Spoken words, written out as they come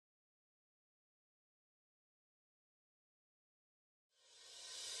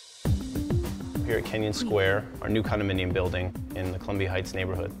here at Kenyon Square, our new condominium building in the Columbia Heights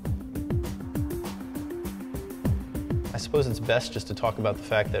neighborhood. I suppose it's best just to talk about the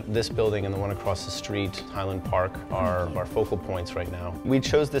fact that this building and the one across the street, Highland Park, are our focal points right now. We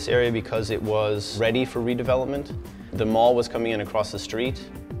chose this area because it was ready for redevelopment. The mall was coming in across the street.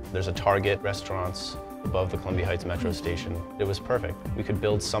 There's a Target, restaurants above the Columbia Heights metro station. It was perfect. We could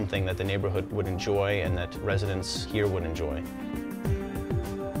build something that the neighborhood would enjoy and that residents here would enjoy.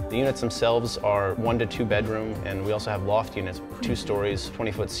 The units themselves are 1 to 2 bedroom, and we also have loft units, 2 stories,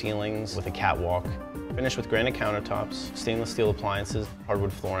 20-foot ceilings with a catwalk. Finished with granite countertops, stainless steel appliances,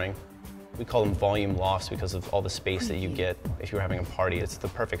 hardwood flooring. We call them volume lofts because of all the space that you get if you're having a party. It's the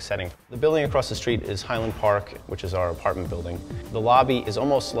perfect setting. The building across the street is Highland Park, which is our apartment building. The lobby is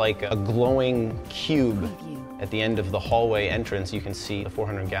almost like a glowing cube. At the end of the hallway entrance, you can see the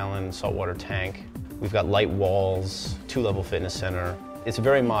 400-gallon saltwater tank. We've got light walls, 2-level fitness center. It's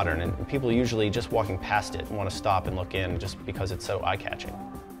very modern, and people usually just walking past it want to stop and look in just because it's so eye-catching.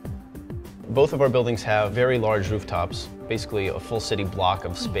 Both of our buildings have very large rooftops, basically a full city block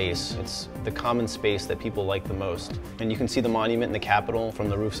of space. It's the common space that people like the most. And you can see the monument and the Capitol from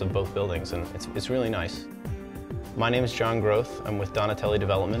the roofs of both buildings, and it's really nice. My name is John Groth. I'm with Donatelli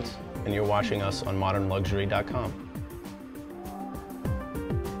Development, and you're watching us on modernluxury.com.